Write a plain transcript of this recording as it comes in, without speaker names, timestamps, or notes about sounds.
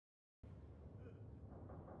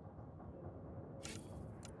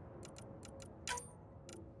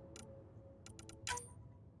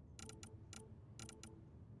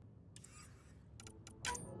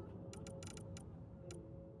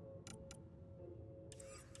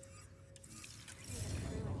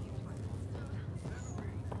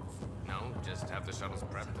the shuttle's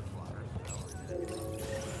prepped to fly.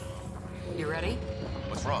 You ready?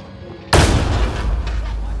 What's wrong?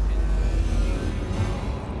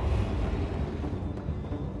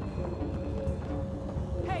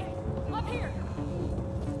 Hey, up here!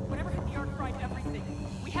 Whatever hit the arc fried everything.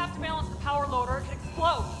 We have to balance the power loader, it could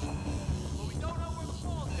explode. But we don't know where the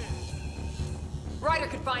fault is. Ryder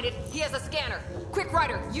could find it. He has a scanner. Quick,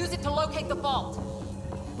 Ryder, use it to locate the fault.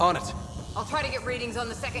 On it. I'll try to get readings on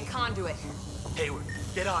the second conduit. Hayward,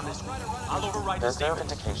 get on this. I'll override the There's no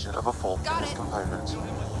statement. indication of a fault in Got this it. component.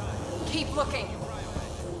 Keep looking.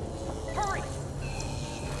 Hurry!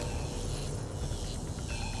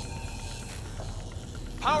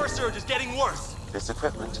 Power surge is getting worse. This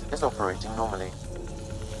equipment is operating normally.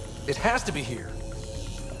 It has to be here.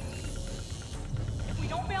 If we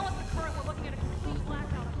don't balance the current, we're looking at a complete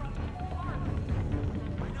blackout across the whole arc.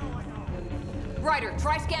 I know. Ryder,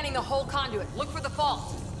 try scanning the whole conduit. Look for the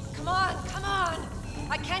fault. Come on, come on!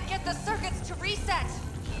 I can't get the circuits to reset!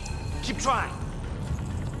 Keep trying.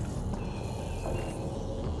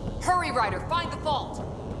 Hurry, Ryder, find the fault.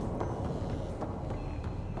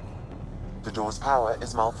 The door's power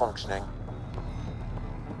is malfunctioning.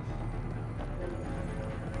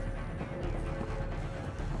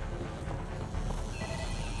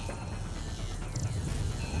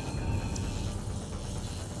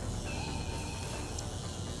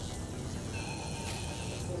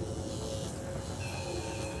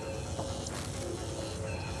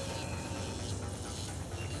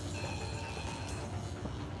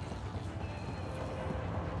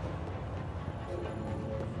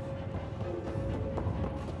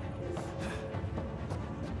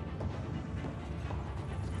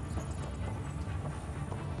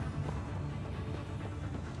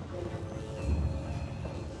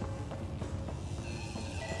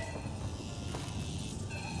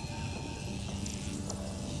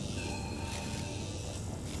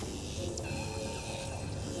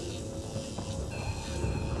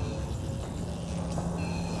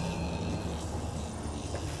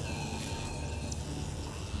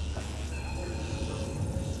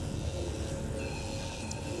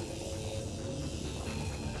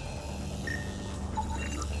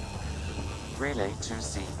 Relay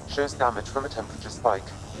 2C shows damage from a temperature spike.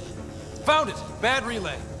 Found it! Bad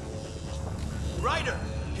relay. Ryder,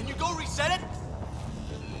 can you go reset it?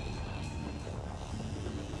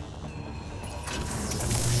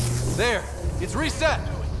 There! It's reset!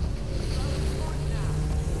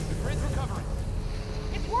 The grid's recovering.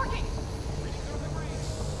 It's working!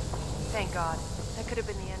 Thank God. That could have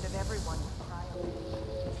been the end of everyone.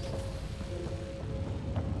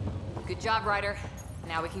 Good job, Ryder.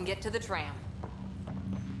 Now we can get to the tram.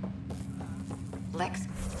 Lex.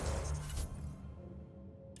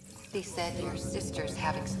 They said your sister's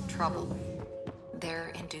having some trouble. They're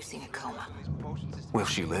inducing a coma. Will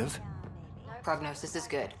she live? Prognosis is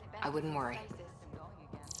good. I wouldn't worry.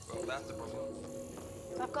 Well, that's the problem.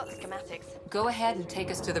 I've got the schematics. Go ahead and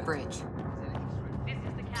take us to the bridge. This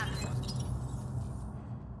is the captain.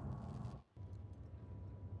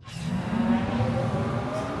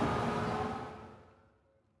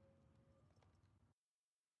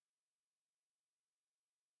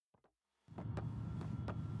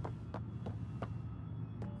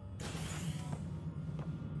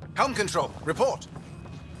 Helm control, report.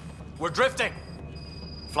 We're drifting.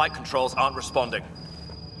 Flight controls aren't responding.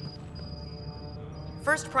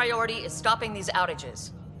 First priority is stopping these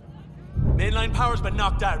outages. Mainline power's been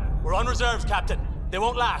knocked out. We're on reserves, Captain. They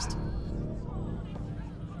won't last.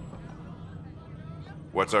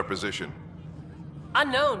 What's our position?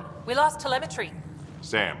 Unknown. We lost telemetry.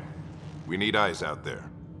 Sam, we need eyes out there.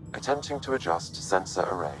 Attempting to adjust sensor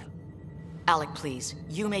array. Alec, please.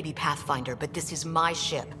 You may be Pathfinder, but this is my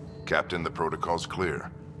ship. Captain, the protocol's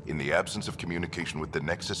clear. In the absence of communication with the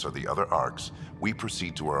Nexus or the other arcs, we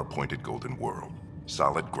proceed to our appointed Golden World.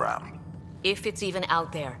 Solid ground. If it's even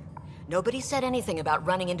out there. Nobody said anything about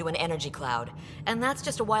running into an energy cloud, and that's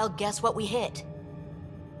just a wild guess what we hit.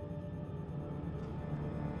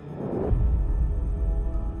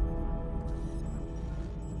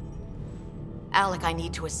 Alec, I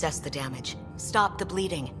need to assess the damage. Stop the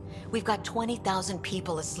bleeding. We've got 20,000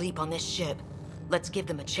 people asleep on this ship. Let's give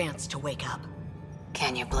them a chance to wake up.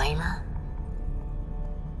 Can you blame her?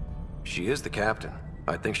 She is the captain.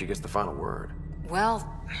 I think she gets the final word. Well,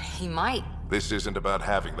 he might. This isn't about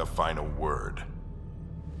having the final word.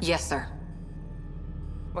 Yes, sir.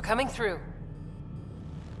 We're coming through.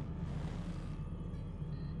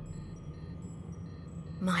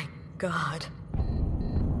 My God.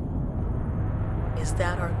 Is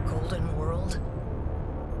that our golden world?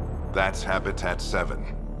 That's Habitat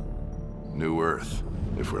 7. New Earth,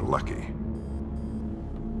 if we're lucky.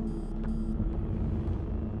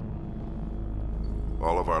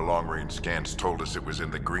 All of our long-range scans told us it was in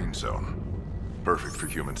the green zone. Perfect for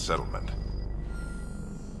human settlement.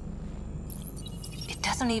 It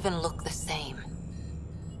doesn't even look the same.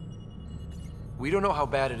 We don't know how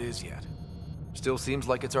bad it is yet. Still seems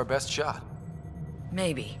like it's our best shot.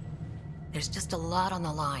 Maybe. There's just a lot on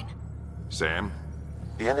the line. Sam?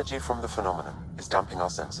 The energy from the phenomenon is damping our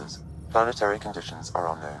senses. Planetary conditions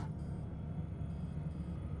are unknown.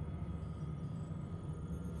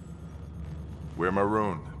 We're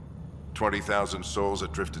marooned. 20,000 souls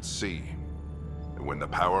adrift at sea. And when the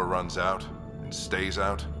power runs out, and stays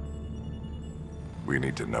out, we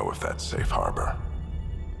need to know if that's safe harbor.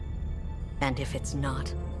 And if it's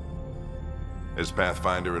not? As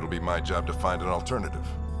Pathfinder, it'll be my job to find an alternative.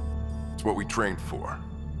 It's what we trained for.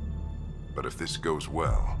 But if this goes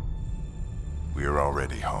well, we're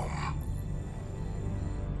already home.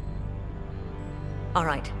 All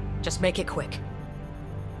right, just make it quick.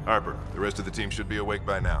 Harper, the rest of the team should be awake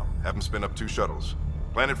by now. Have them spin up 2 shuttles.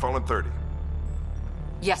 Planetfall in 30.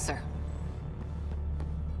 Yes, sir.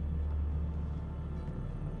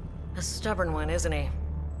 A stubborn one, isn't he?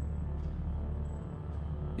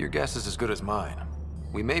 Your guess is as good as mine.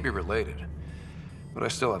 We may be related, but I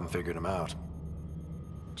still haven't figured him out.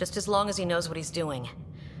 Just as long as he knows what he's doing.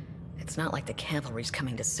 It's not like the cavalry's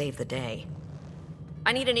coming to save the day.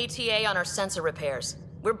 I need an ETA on our sensor repairs.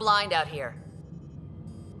 We're blind out here.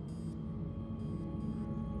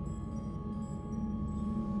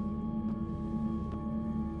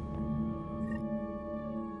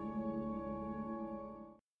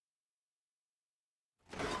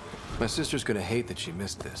 My sister's gonna hate that she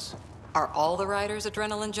missed this. Are all the riders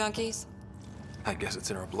adrenaline junkies? I guess it's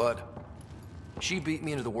in her blood. She beat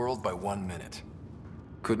me into the world by 1 minute.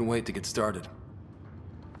 Couldn't wait to get started.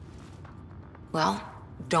 Well,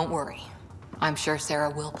 don't worry. I'm sure Sarah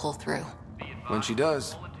will pull through. When she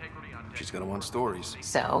does, she's gonna want stories.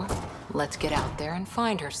 So, let's get out there and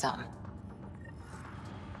find her some.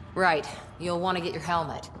 Right, you'll want to get your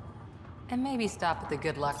helmet. And maybe stop at the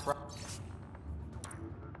good luck run.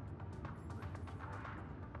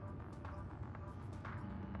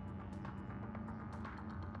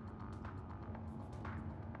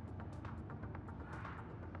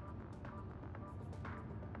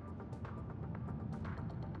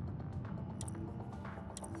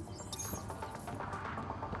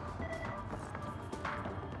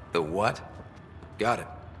 The what? Got it.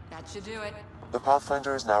 That should do it. The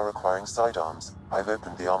Pathfinder is now requiring sidearms. I've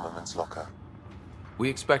opened the armaments locker. We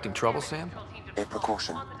expecting trouble, Sam? A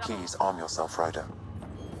precaution. Please arm yourself, Ryder.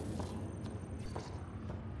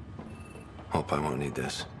 Hope I won't need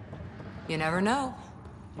this. You never know.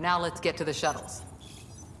 Now let's get to the shuttles.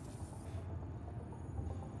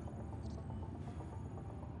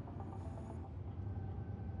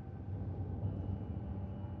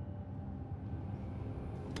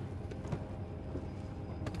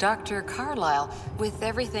 Dr. Carlyle, with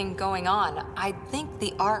everything going on, I think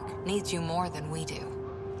the Ark needs you more than we do.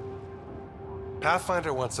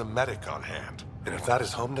 Pathfinder wants a medic on hand, and if that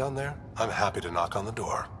is home down there, I'm happy to knock on the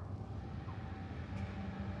door.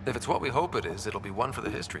 If it's what we hope it is, it'll be one for the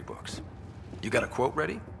history books. You got a quote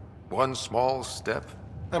ready? One small step?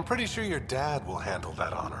 I'm pretty sure your dad will handle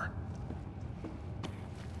that honor.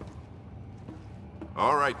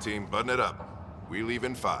 All right, team, button it up. We leave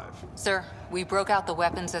in 5. Sir, we broke out the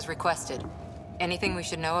weapons as requested. Anything we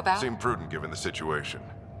should know about? Seemed prudent given the situation.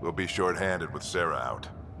 We'll be short-handed with Sarah out.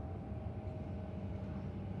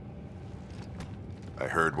 I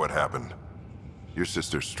heard what happened. Your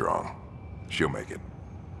sister's strong. She'll make it.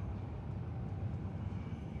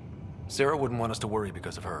 Sarah wouldn't want us to worry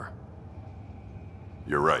because of her.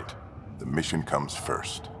 You're right. The mission comes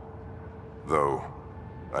first. Though,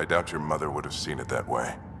 I doubt your mother would have seen it that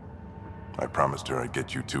way. I promised her I'd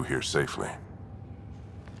get you 2 here safely.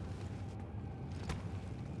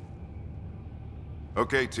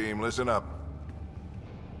 Okay, team, listen up.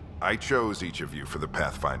 I chose each of you for the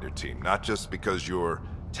Pathfinder team, not just because you're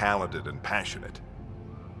talented and passionate,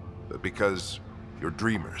 but because you're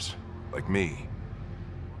dreamers, like me.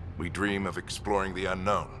 We dream of exploring the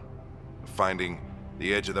unknown, of finding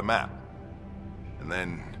the edge of the map, and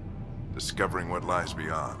then discovering what lies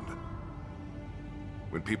beyond.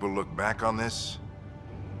 When people look back on this,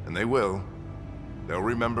 and they will, they'll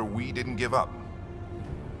remember we didn't give up.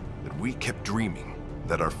 That we kept dreaming,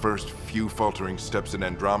 that our first few faltering steps in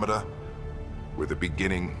Andromeda were the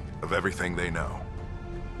beginning of everything they know.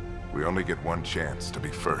 We only get one chance to be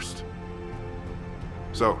first.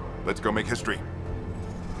 So, let's go make history.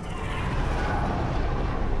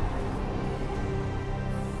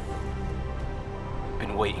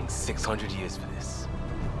 Been waiting 600 years for this.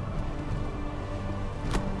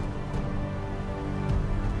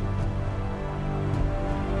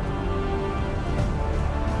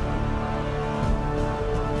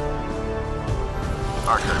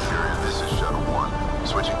 Archive period, this is Shuttle 1.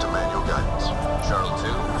 Switching to manual guidance. Shuttle 2,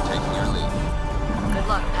 taking your lead. Good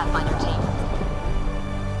luck, Pathfinder team.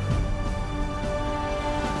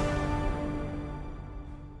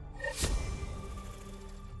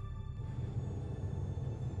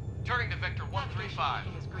 Turning to Vector 135.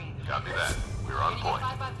 Copy that. We're on point.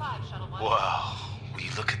 Wow, will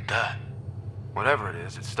you look at that? Whatever it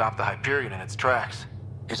is, it stopped the Hyperion in its tracks.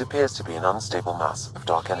 It appears to be an unstable mass of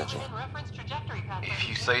dark energy. If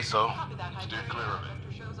you say so. Steer clear of it.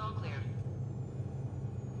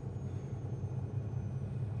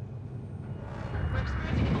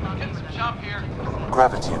 Getting some chop here.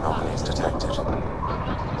 Gravity anomalies detected.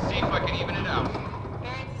 See if I can even it out.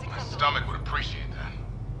 My stomach would appreciate that.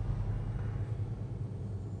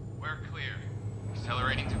 We're clear.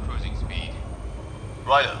 Accelerating to cruising speed.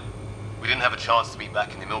 Ryder, we didn't have a chance to meet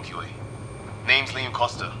back in the Milky Way. Name's Liam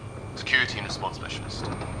Costa, Security and Response Specialist.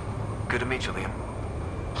 Good to meet you, Liam.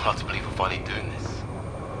 Hard to believe we're finally doing this.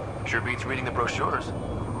 Sure beats reading the brochures.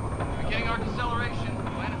 Beginning our deceleration.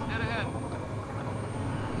 Planet's dead ahead.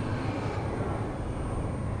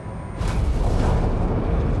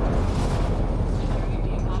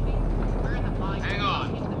 Hang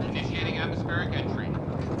on. Initiating atmospheric entry.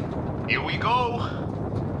 Here we go!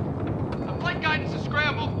 The flight guidance is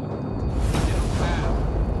scrambled.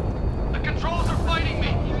 The controls are fighting me.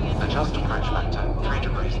 Adjust approach vector. 3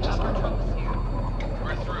 degrees distant.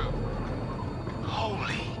 We're through.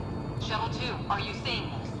 Holy... Shuttle 2, are you seeing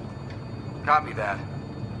this? Copy that.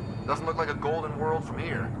 Doesn't look like a golden world from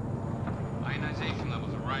here. Ionization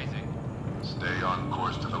levels are rising. Stay on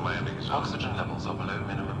course to the landing zone. Oxygen levels are below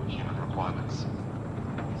minimum human requirements.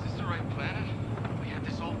 Is this the right planet? We had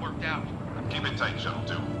this all worked out. Keep it tight, Shuttle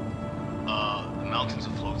 2. The mountains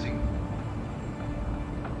are floating.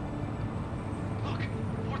 Look,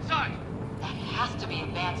 port side. That has to be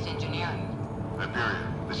advanced engineering.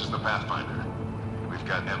 Hyperion, this is the Pathfinder. We've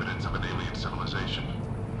got evidence of an alien civilization.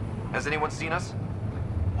 Has anyone seen us?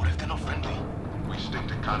 What if they're not friendly? We stick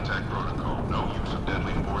to contact protocol. No use of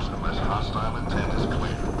deadly force unless hostile intent is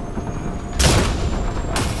clear.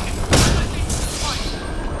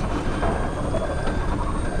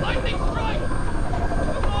 Lightning strike!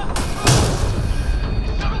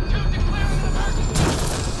 Shuttle 2 declaring an emergency!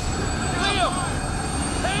 Liam!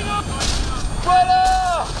 Hang up!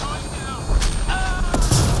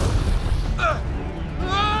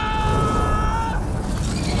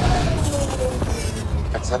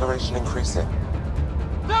 Acceleration increasing.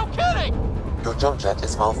 No kidding! Your jump jet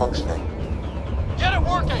is malfunctioning. Get it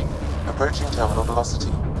working! Approaching terminal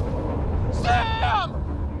velocity. Sam!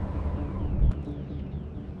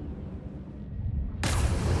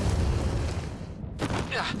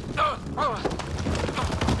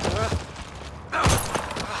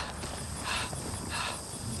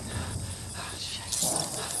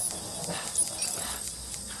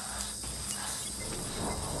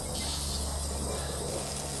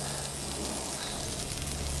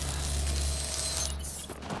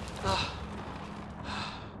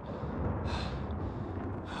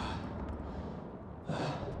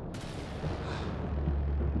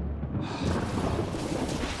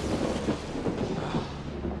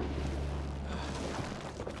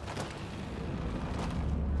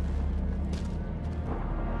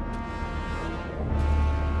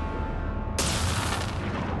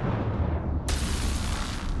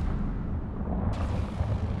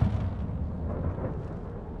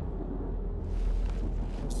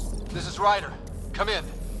 This is Ryder. Come in.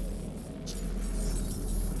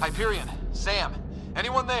 Hyperion, Sam,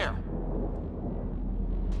 anyone there?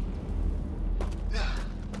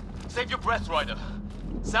 Save your breath, Ryder.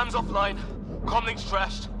 Sam's offline. Comlink's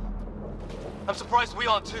trashed. I'm surprised we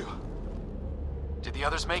aren't too. Did the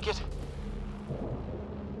others make it?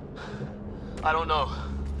 I don't know.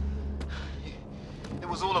 It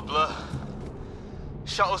was all a blur.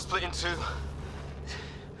 Shuttle split in two.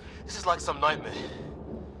 This is like some nightmare.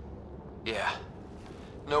 Yeah.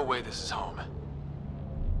 No way this is home.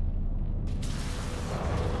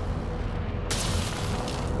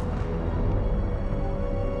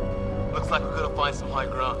 Looks like we're gonna find some high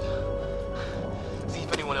ground. See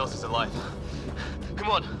if anyone else is alive.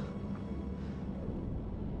 Come on.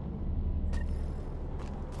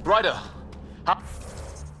 Ryder!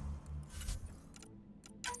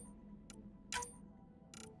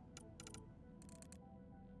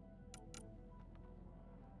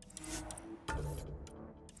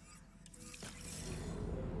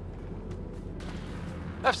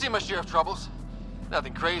 I've seen my share of troubles.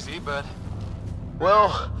 Nothing crazy, but...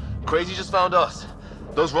 Well, crazy just found us.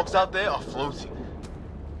 Those rocks out there are floating.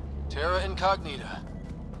 Terra Incognita.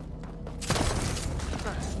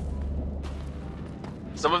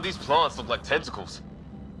 Some of these plants look like tentacles.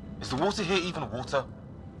 Is the water here even water?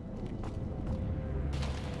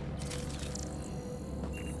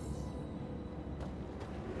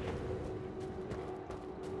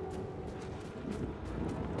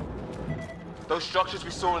 Those structures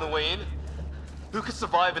we saw on the way in? Who could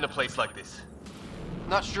survive in a place like this?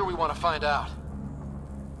 Not sure we want to find out.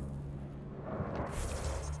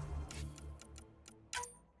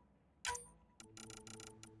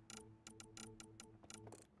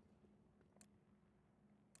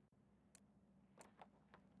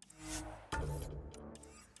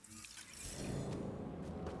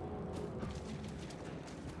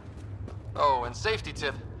 Oh, and safety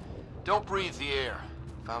tip. Don't breathe the air.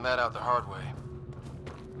 Found that out the hard way.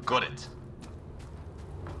 Got it.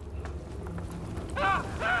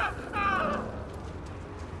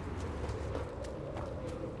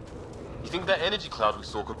 You think that energy cloud we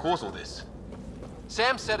saw could cause all this?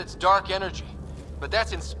 Sam said it's dark energy, but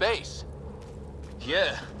that's in space.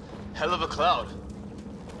 Yeah, hell of a cloud.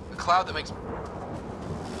 A cloud that makes...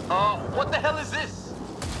 What the hell is this?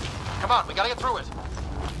 Come on, we gotta get through it.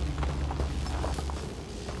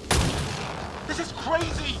 This is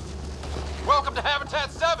crazy! Welcome to Habitat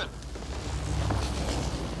 7!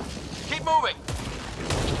 Keep moving!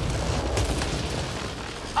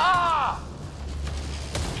 Ah!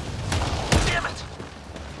 Damn it!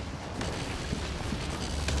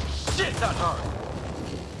 Shit, that hurt!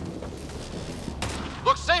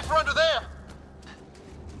 Looks safer under there!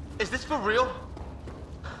 Is this for real?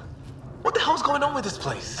 What the hell's going on with this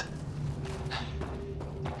place?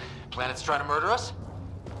 Planet's trying to murder us?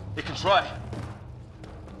 It can try.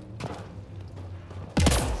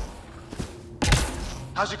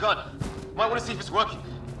 How's your gun? Might want to see if it's working.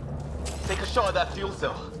 Take a shot at that fuel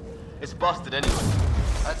cell. It's busted anyway.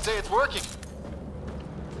 I'd say it's working.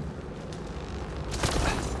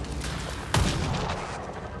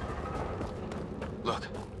 Look,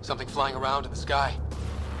 something flying around in the sky.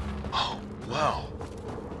 Oh, wow.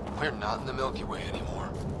 We're not in the Milky Way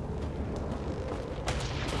anymore.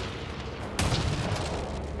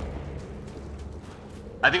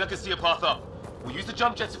 I think I can see a path up. We'll use the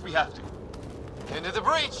jump jets if we have to. Into the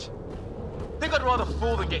breach! Think I'd rather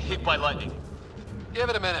fall than get hit by lightning. Give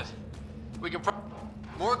it a minute. We can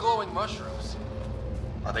more glowing mushrooms.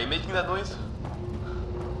 Are they making that noise?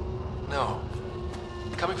 No.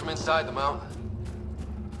 Coming from inside the mountain.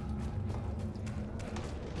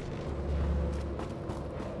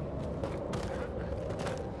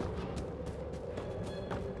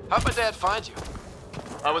 How'd my dad find you?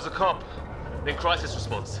 I was a cop, then crisis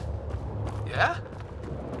response. Yeah?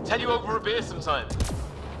 Tell you over a beer sometime.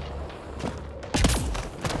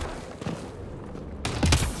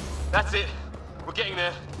 That's it. We're getting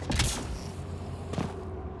there.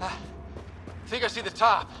 Think I see the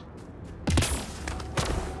top.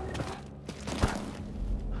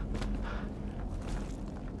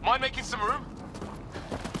 Mind making some room?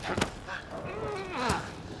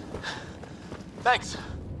 Thanks.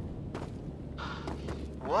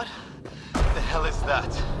 What the hell is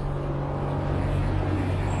that?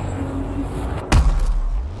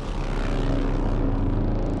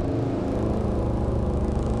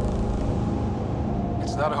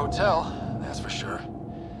 It's not a hotel, that's for sure.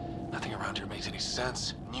 Nothing around here makes any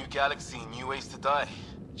sense. New galaxy, new ways to die.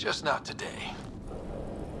 Just not today.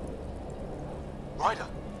 Ryder,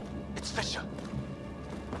 it's Fisher.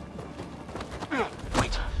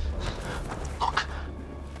 Wait. Look.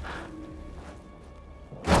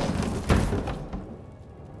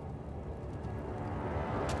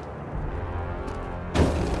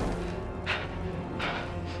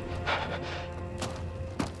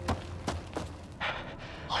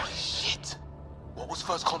 Holy shit. What was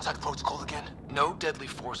first contact protocol again? No deadly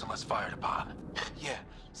force unless fired upon. Yeah,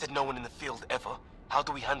 said no one in the field ever. How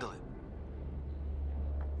do we handle it?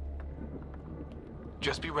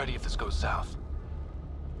 Just be ready if this goes south.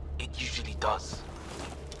 It usually does.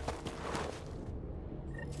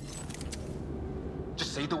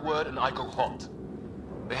 Just say the word and I go hot.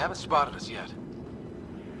 They haven't spotted us yet.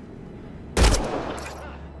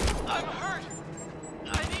 I'm hurt!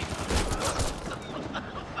 I need...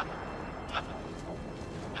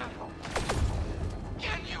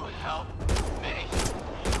 Can you help me?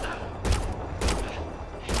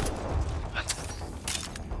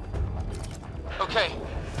 Okay.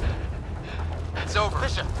 It's over.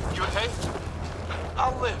 Fisher, you okay?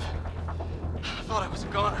 I'll live. I thought I was a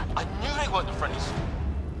goner. I knew they weren't your friends.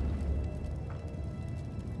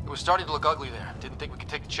 It was starting to look ugly there. Didn't think we could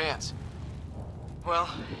take the chance. Well,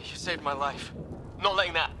 you saved my life. Not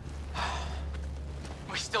letting that.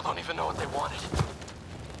 We still don't even know what they wanted.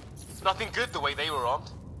 Nothing good the way they were armed.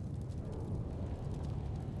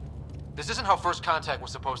 This isn't how first contact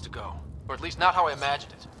was supposed to go. Or at least not how I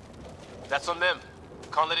imagined it. That's on them.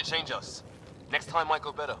 Can't let it change us. Next time might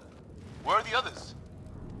go better. Where are the others?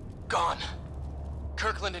 Gone.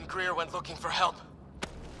 Kirkland and Greer went looking for help.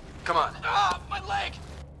 Come on. Ah, my leg!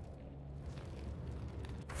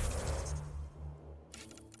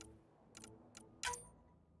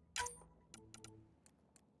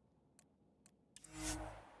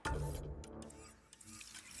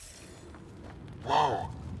 Whoa.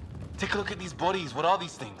 Take a look at these bodies. What are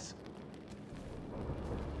these things?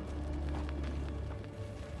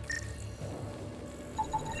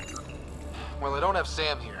 Well, I don't have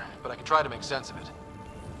Sam here, but I can try to make sense of it.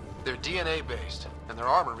 They're DNA-based, and their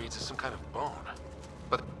armor reads as some kind of bone.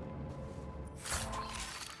 But...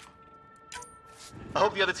 I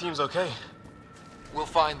hope the other team's okay. we'll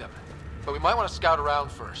find them. But we might want to scout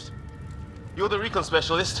around first. You're the recon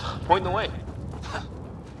specialist. Point the way.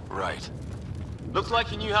 Right. Looks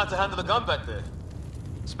like you knew how to handle the gun back there.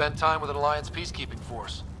 Spent time with an Alliance peacekeeping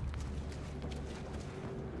force.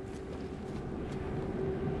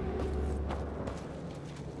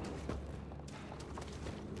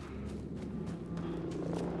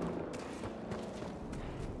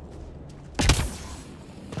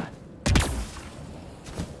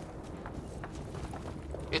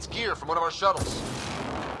 It's gear from one of our shuttles.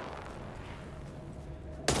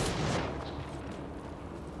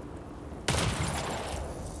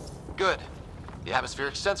 Good. The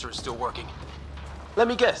atmospheric sensor is still working. Let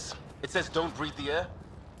me guess. It says don't breathe the air?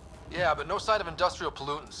 Yeah, but no sign of industrial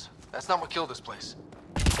pollutants. That's not what killed this place.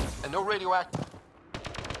 And no radioactive...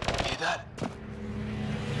 Hear that? Please,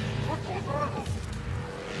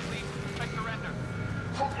 I surrender.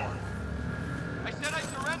 I said I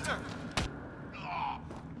surrender!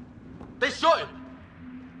 They shot him!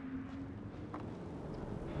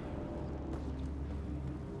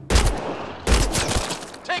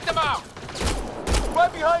 Take them out!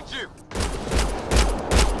 Right behind you!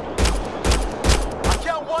 I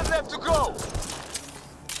count one left to go!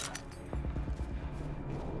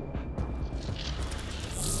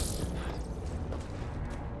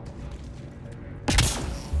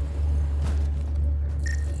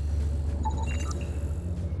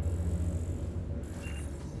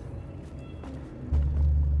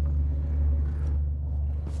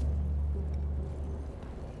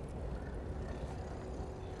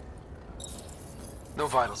 No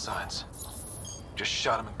vital signs. Just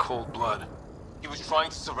shot him in cold blood. He was trying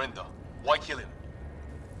to surrender. Why kill him?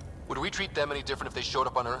 Would we treat them any different if they showed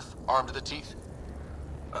up on Earth, armed to the teeth?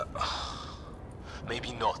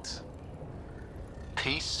 Maybe not.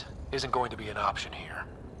 Peace isn't going to be an option here.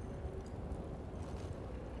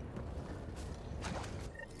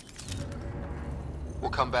 We'll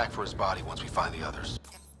come back for his body once we find the others.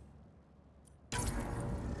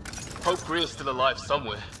 Hope Greer's still alive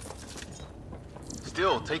somewhere.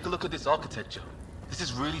 Still, take a look at this architecture. This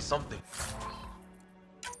is really something.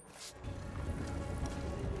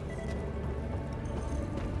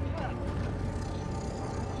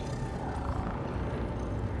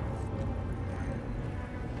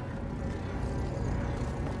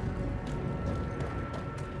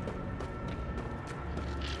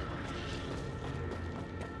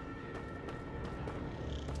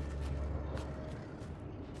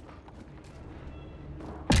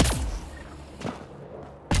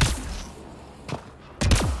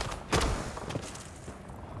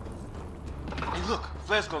 Look,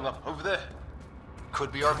 flares going up over there.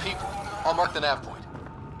 Could be our people. I'll mark the nav point.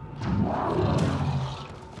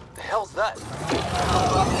 The hell's that?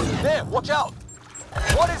 There, watch out!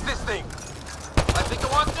 What is this thing? I think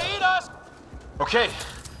it wants to eat us! Okay,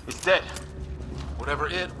 it's dead. Whatever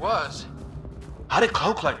it was. How'd it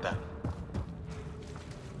cloak like that?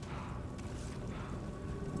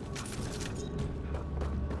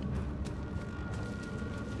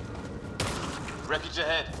 Wreckage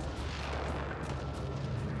ahead.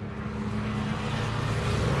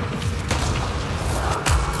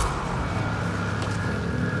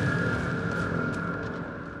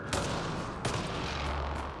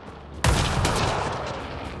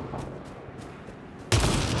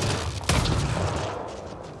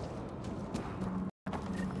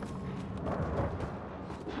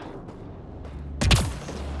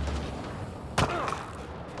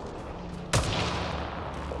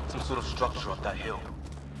 Sort of structure up that hill.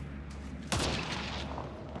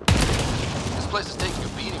 This place is taking a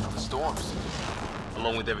beating from the storms.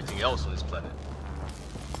 Along with everything else on this planet.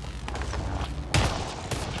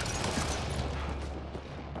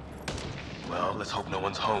 Well, let's hope no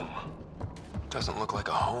one's home. Doesn't look like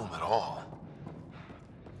a home at all.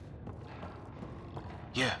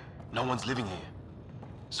 Yeah, no one's living here.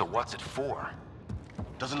 So what's it for?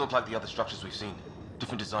 Doesn't look like the other structures we've seen.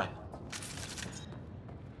 Different design.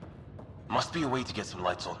 Must be a way to get some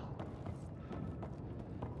lights on.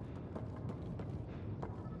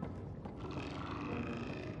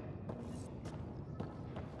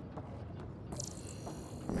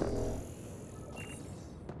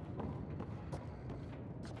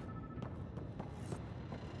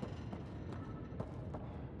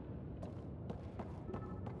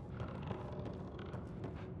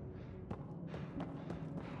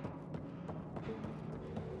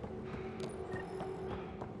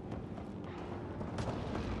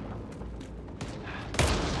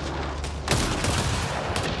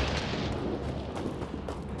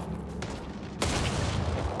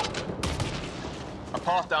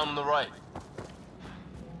 Path down on the right.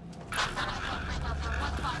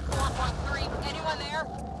 154.3. Anyone there?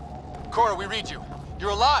 Cora, we read you. You're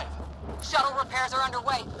alive. Shuttle repairs are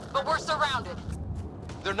underway, but we're surrounded.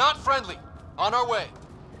 They're not friendly. On our way.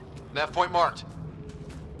 Nav point marked.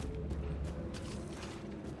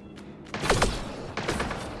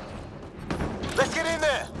 Let's get in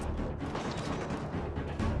there!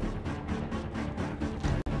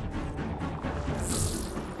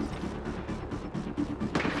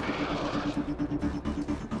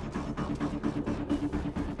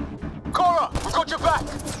 Cora, we got your back!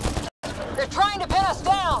 They're trying to pin us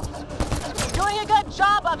down. Doing a good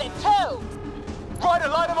job of it, too. Ryder,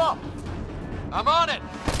 light him up! I'm on it!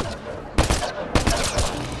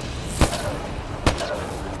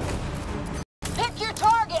 Pick your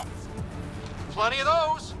targets. Plenty of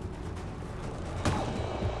those.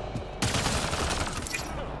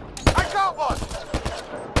 I got one!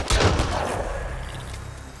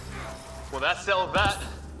 Well, that settled that.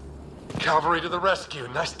 Cavalry to the rescue.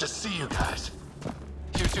 Nice to see you guys.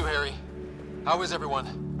 You too, Harry. How is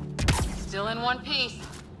everyone? Still in one piece.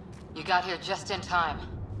 You got here just in time.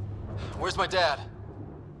 Where's my dad?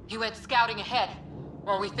 He went scouting ahead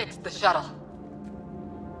while we fixed the shuttle.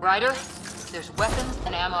 Ryder, there's weapons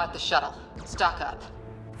and ammo at the shuttle. Stock up.